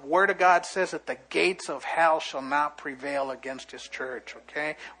 God, the Word of God says that the gates of hell shall not prevail against His church.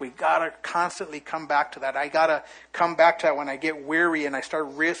 Okay, we got to constantly come back to that. I got to come back to that when I get weary and I start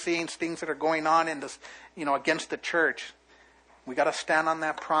seeing things that are going on in this, against the church. We got to stand on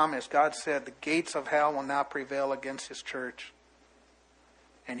that promise. God said the gates of hell will not prevail against His church.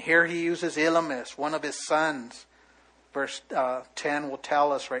 And here He uses Elymas, one of His sons. Verse 10 will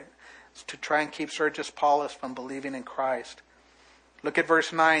tell us, right, to try and keep Sergius Paulus from believing in Christ. Look at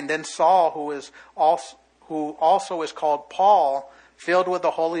verse 9. Then Saul, who also is called Paul, filled with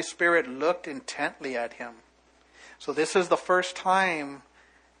the Holy Spirit, looked intently at him. So this is the first time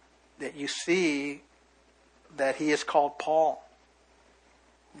that you see that he is called Paul.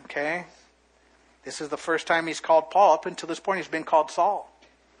 Okay? This is the first time he's called Paul. Up until this point, he's been called Saul.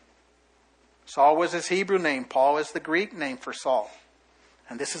 Saul was his Hebrew name. Paul is the Greek name for Saul.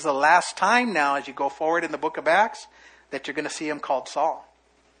 And this is the last time now, as you go forward in the book of Acts, that you're going to see him called Saul.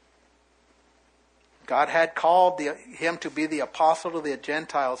 God had called him to be the apostle to the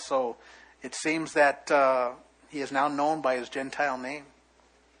Gentiles, so it seems that he is now known by his Gentile name.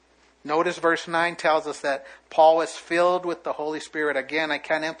 Notice verse 9 tells us that Paul is filled with the Holy Spirit. Again, I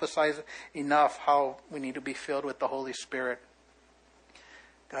can't emphasize enough how we need to be filled with the Holy Spirit.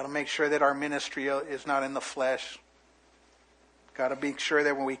 Got to make sure that our ministry is not in the flesh. Got to make sure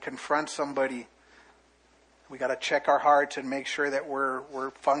that when we confront somebody, we got to check our hearts and make sure that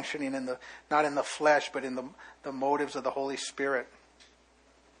we're functioning not in the flesh, but in the motives of the Holy Spirit.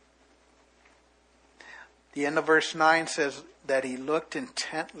 The end of verse 9 says that he looked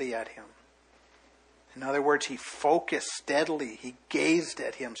intently at him. In other words, he focused steadily. He gazed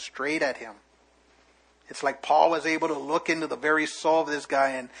at him, straight at him. It's like Paul was able to look into the very soul of this guy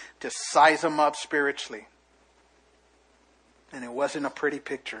and just size him up spiritually. And it wasn't a pretty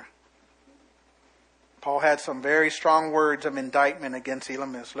picture. Paul had some very strong words of indictment against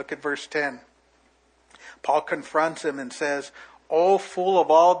Elymas. Look at verse 10. Paul confronts him and says, "O full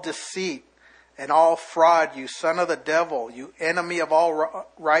of all deceit and all fraud, you son of the devil, you enemy of all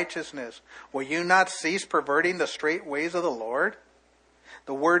righteousness, will you not cease perverting the straight ways of the Lord?"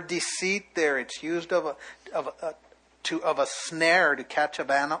 The word deceit there, it's used of a snare to catch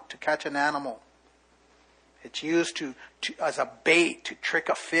an animal. It's used as a bait to trick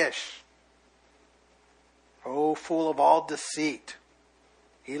a fish. Oh, full of all deceit.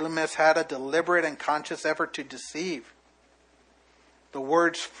 Elymas had a deliberate and conscious effort to deceive. The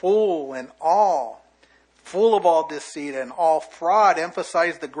words fool and all, full of all deceit and all fraud,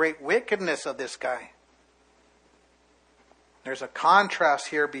 emphasize the great wickedness of this guy. There's a contrast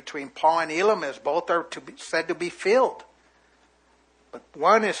here between Paul and Elymas. Both are said to be filled. But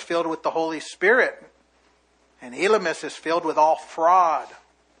one is filled with the Holy Spirit, and Elymas is filled with all fraud.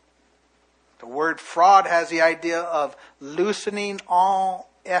 The word fraud has the idea of loosening all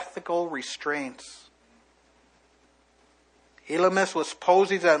ethical restraints. Elymas was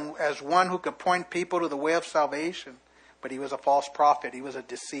posing as one who could point people to the way of salvation, but he was a false prophet. He was a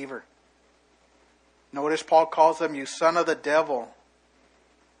deceiver. Notice Paul calls him, "You son of the devil."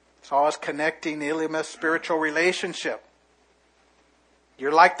 It's always connecting Elymas' spiritual relationship.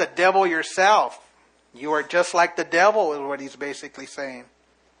 You're like the devil yourself. You are just like the devil, is what he's basically saying.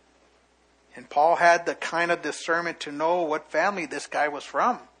 And Paul had the kind of discernment to know what family this guy was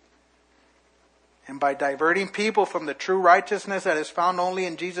from. And by diverting people from the true righteousness that is found only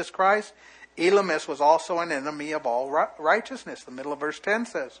in Jesus Christ, Elymas was also an enemy of all righteousness. The middle of verse 10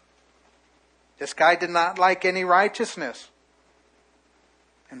 says. This guy did not like any righteousness.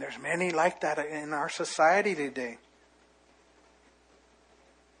 And there's many like that in our society today.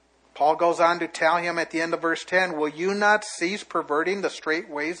 Paul goes on to tell him at the end of verse 10, "Will you not cease perverting the straight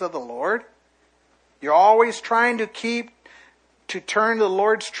ways of the Lord?" You're always trying to turn the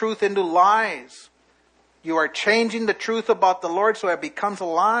Lord's truth into lies. You are changing the truth about the Lord so it becomes a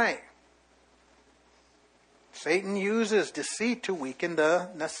lie. Satan uses deceit to weaken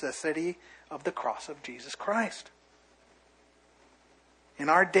the necessity of the cross of Jesus Christ. In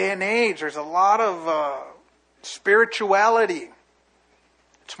our day and age, there's a lot of spirituality.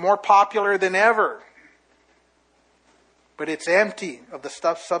 It's more popular than ever. But it's empty of the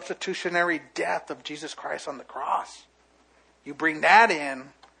substitutionary death of Jesus Christ on the cross. You bring that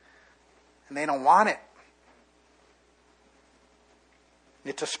in, and they don't want it.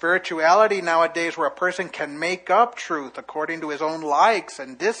 It's a spirituality nowadays where a person can make up truth according to his own likes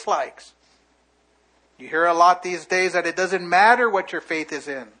and dislikes. You hear a lot these days that it doesn't matter what your faith is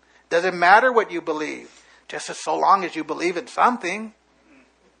in. It doesn't matter what you believe, just as so long as you believe in something.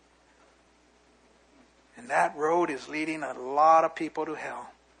 And that road is leading a lot of people to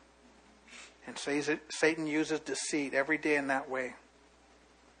hell. And Satan uses deceit every day in that way.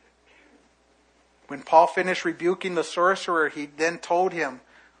 When Paul finished rebuking the sorcerer, he then told him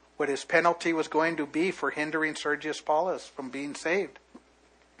what his penalty was going to be for hindering Sergius Paulus from being saved.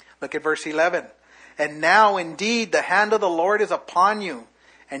 Look at verse 11. "And now indeed the hand of the Lord is upon you,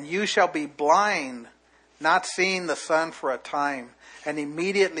 and you shall be blind, not seeing the sun for a time." And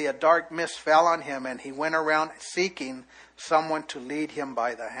immediately a dark mist fell on him, and he went around seeking someone to lead him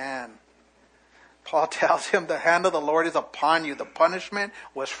by the hand. Paul tells him the hand of the Lord is upon you. The punishment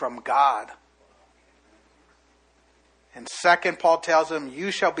was from God. And second, Paul tells him,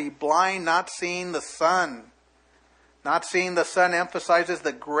 you shall be blind, not seeing the sun. Not seeing the sun emphasizes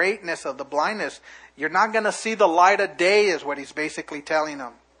the greatness of the blindness. You're not going to see the light of day, is what he's basically telling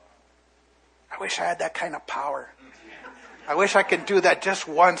him. I wish I had that kind of power. I wish I could do that just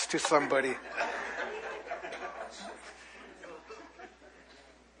once to somebody.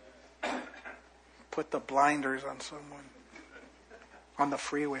 Put the blinders on someone. On the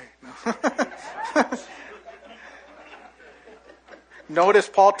freeway. No. Notice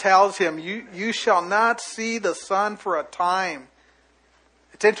Paul tells him, you shall not see the sun for a time.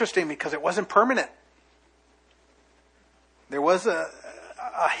 It's interesting because it wasn't permanent. There was a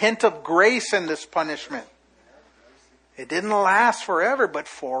hint of grace in this punishment. It didn't last forever, but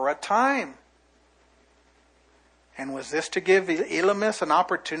for a time. And was this to give Elymas an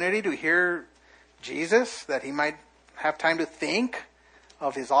opportunity to hear Jesus, that he might have time to think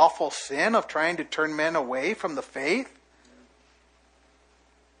of his awful sin of trying to turn men away from the faith?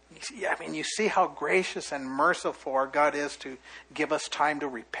 You see how gracious and merciful our God is to give us time to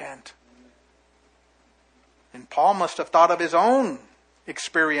repent. And Paul must have thought of his own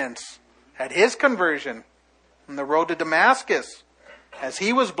experience at his conversion on the road to Damascus, as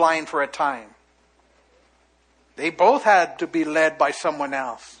he was blind for a time. They both had to be led by someone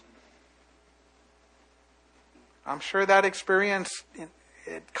else. I'm sure that experience,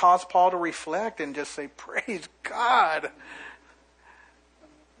 it caused Paul to reflect and just say, praise God.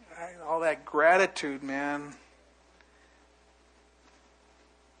 All that gratitude, man.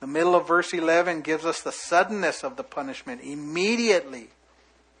 The middle of verse 11 gives us the suddenness of the punishment. Immediately,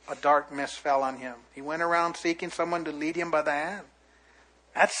 a dark mist fell on him. He went around seeking someone to lead him by the hand.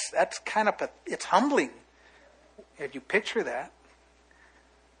 That's kind of, it's humbling. If you picture that.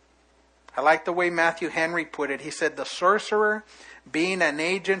 I like the way Matthew Henry put it. He said, the sorcerer, being an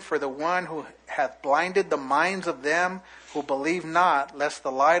agent for the one who hath blinded the minds of them who believe not, lest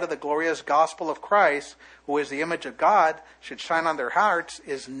the light of the glorious gospel of Christ, who is the image of God, should shine on their hearts,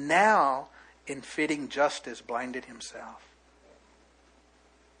 is now in fitting justice blinded himself.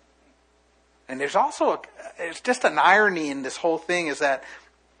 And there's also, it's just an irony in this whole thing, is that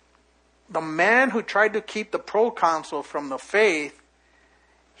the man who tried to keep the proconsul from the faith,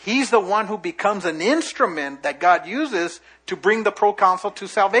 he's the one who becomes an instrument that God uses to bring the proconsul to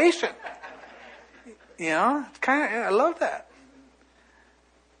salvation. You know, it's I love that.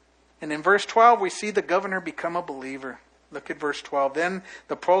 And in verse 12, we see the governor become a believer. Look at verse 12. Then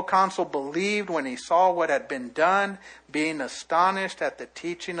the proconsul believed when he saw what had been done, being astonished at the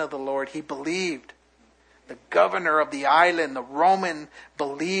teaching of the Lord. He believed. The governor of the island, the Roman,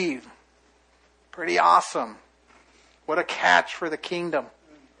 believed. Pretty awesome. What a catch for the kingdom.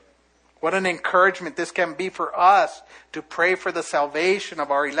 What an encouragement this can be for us to pray for the salvation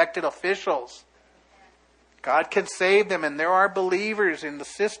of our elected officials. God can save them, and there are believers in the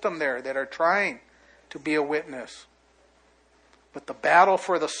system there that are trying to be a witness. But the battle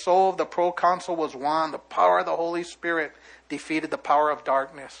for the soul of the proconsul was won. The power of the Holy Spirit defeated the power of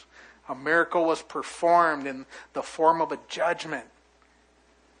darkness. A miracle was performed in the form of a judgment.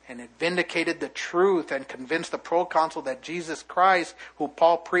 And it vindicated the truth and convinced the proconsul that Jesus Christ, who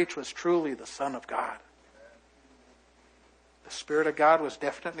Paul preached, was truly the Son of God. The Spirit of God was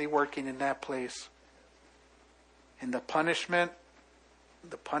definitely working in that place. And the punishing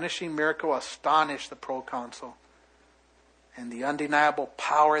miracle astonished the proconsul. And the undeniable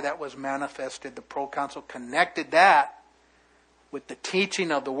power that was manifested, the proconsul connected that with the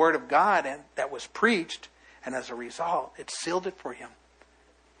teaching of the Word of God and that was preached. And as a result, it sealed it for him.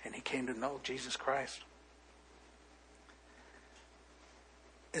 And he came to know Jesus Christ.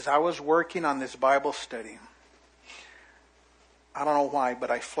 As I was working on this Bible study, I don't know why, but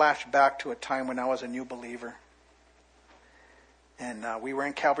I flashed back to a time when I was a new believer. And we were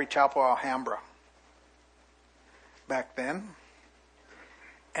in Calvary Chapel, Alhambra, back then.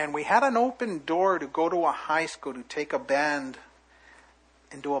 And we had an open door to go to a high school to take a band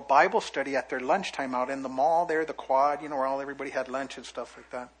and do a Bible study at their lunchtime out in the mall there, the quad, where everybody had lunch and stuff like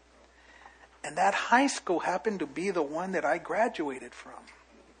that. And that high school happened to be the one that I graduated from.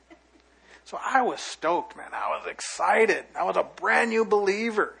 So I was stoked, man. I was excited. I was a brand new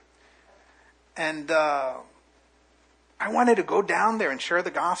believer. And I wanted to go down there and share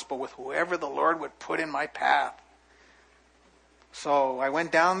the gospel with whoever the Lord would put in my path. So I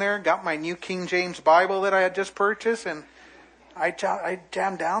went down there, got my new King James Bible that I had just purchased, and I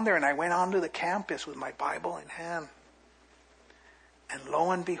jammed down there and I went onto the campus with my Bible in hand. And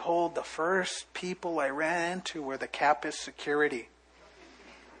lo and behold, the first people I ran into were the campus security.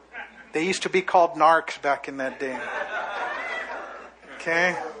 They used to be called narcs back in that day.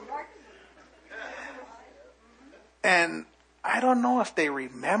 Okay? And I don't know if they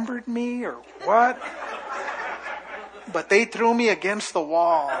remembered me or what, but they threw me against the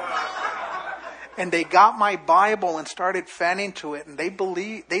wall. And they got my Bible and started fanning to it, and they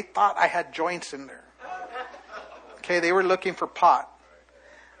thought I had joints in there. Okay, they were looking for pot.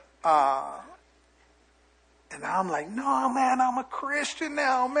 And I'm like, no, man, I'm a Christian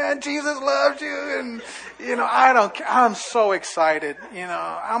now, man. Jesus loves you. And, I don't care. I'm so excited.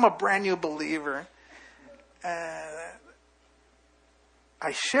 I'm a brand new believer. I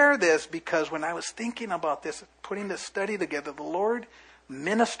share this because when I was thinking about this, putting this study together, the Lord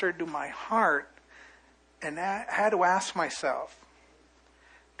ministered to my heart. And I had to ask myself,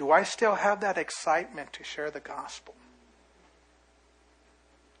 do I still have that excitement to share the gospel?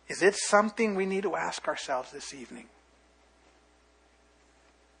 Is it something we need to ask ourselves this evening?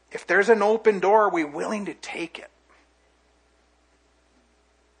 If there's an open door, are we willing to take it?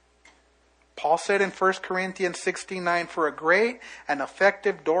 Paul said in 1 Corinthians 16:9, for a great and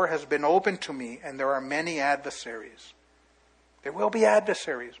effective door has been opened to me, and there are many adversaries. There will be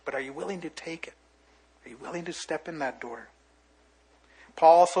adversaries, but are you willing to take it? Are you willing to step in that door?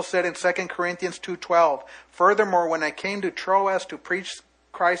 Paul also said in 2 Corinthians 2:12, furthermore, when I came to Troas to preach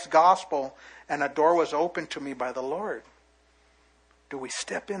Christ's gospel and a door was opened to me by the Lord. Do we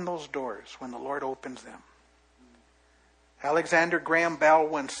step in those doors when the Lord opens them? Alexander Graham Bell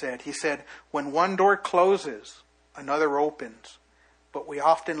once said, he said, when one door closes, another opens. But we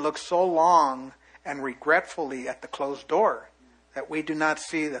often look so long and regretfully at the closed door that we do not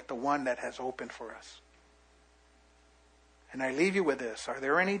see that the one that has opened for us. And I leave you with this. Are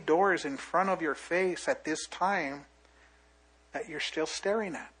there any doors in front of your face at this time that you're still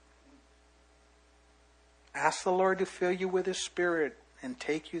staring at? Ask the Lord to fill you with His Spirit and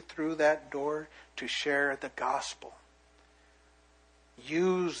take you through that door to share the gospel.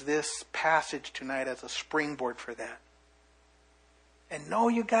 Use this passage tonight as a springboard for that. And know,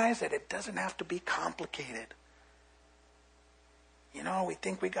 you guys, that it doesn't have to be complicated. You know, we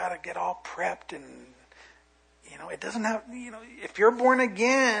think we got to get all prepped and, you know, it doesn't have, you know, if you're born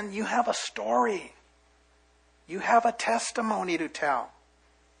again, you have a story. You have a testimony to tell.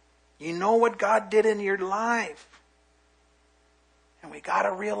 You know what God did in your life. And we got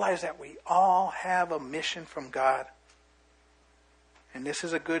to realize that we all have a mission from God. And this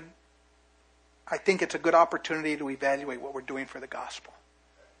is I think it's a good opportunity to evaluate what we're doing for the gospel.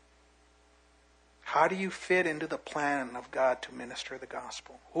 How do you fit into the plan of God to minister the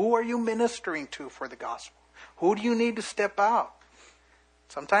gospel? Who are you ministering to for the gospel? Who do you need to step out?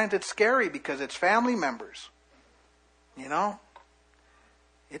 Sometimes it's scary because it's family members. You know?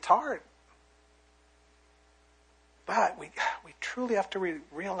 It's hard. But we truly have to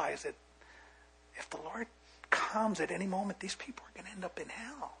realize that if the Lord comes at any moment, these people are going to end up in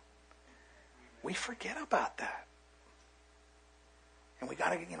hell. We forget about that. And we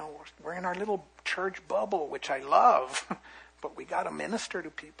got to, you know, we're in our little church bubble, which I love, but we got to minister to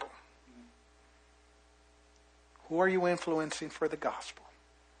people. Who are you influencing for the gospel?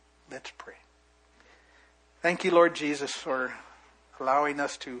 Let's pray. Thank you, Lord Jesus, for allowing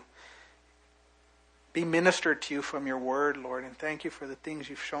us to be ministered to you from your word, Lord. And thank you for the things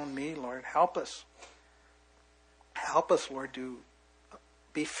you've shown me, Lord. Help us. Help us, Lord, to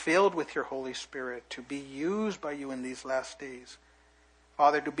be filled with your Holy Spirit, to be used by you in these last days.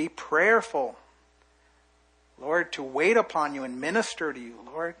 Father, to be prayerful. Lord, to wait upon you and minister to you,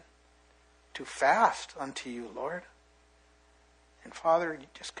 Lord. To fast unto you, Lord. And Father, you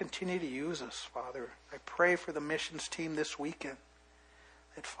just continue to use us, Father. I pray for the missions team this weekend.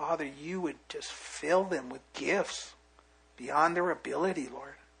 That, Father, you would just fill them with gifts beyond their ability,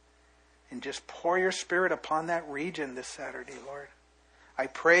 Lord. And just pour your Spirit upon that region this Saturday, Lord. I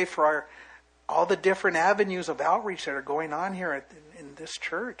pray for all the different avenues of outreach that are going on here in this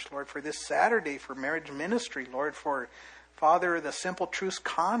church, Lord, for this Saturday, for marriage ministry, Lord, for, Father, the Simple Truths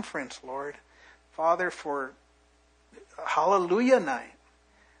Conference, Lord. Father, for Hallelujah Night.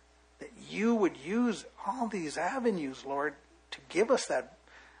 That you would use all these avenues, Lord, to give us that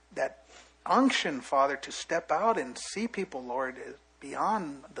unction, Father, to step out and see people, Lord,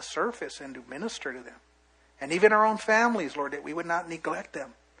 beyond the surface and to minister to them. And even our own families, Lord, that we would not neglect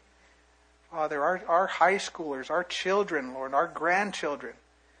them. Father, our high schoolers, our children, Lord, our grandchildren,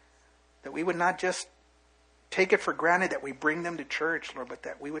 that we would not just take it for granted that we bring them to church, Lord, but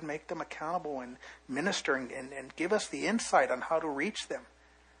that we would make them accountable and minister and give us the insight on how to reach them.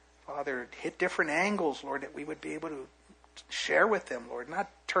 Father, hit different angles, Lord, that we would be able to share with them, Lord. Not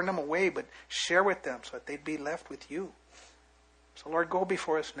turn them away, but share with them so that they'd be left with you. So, Lord, go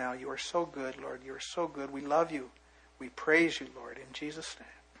before us now. You are so good, Lord. You are so good. We love you. We praise you, Lord. In Jesus'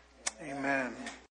 name, amen.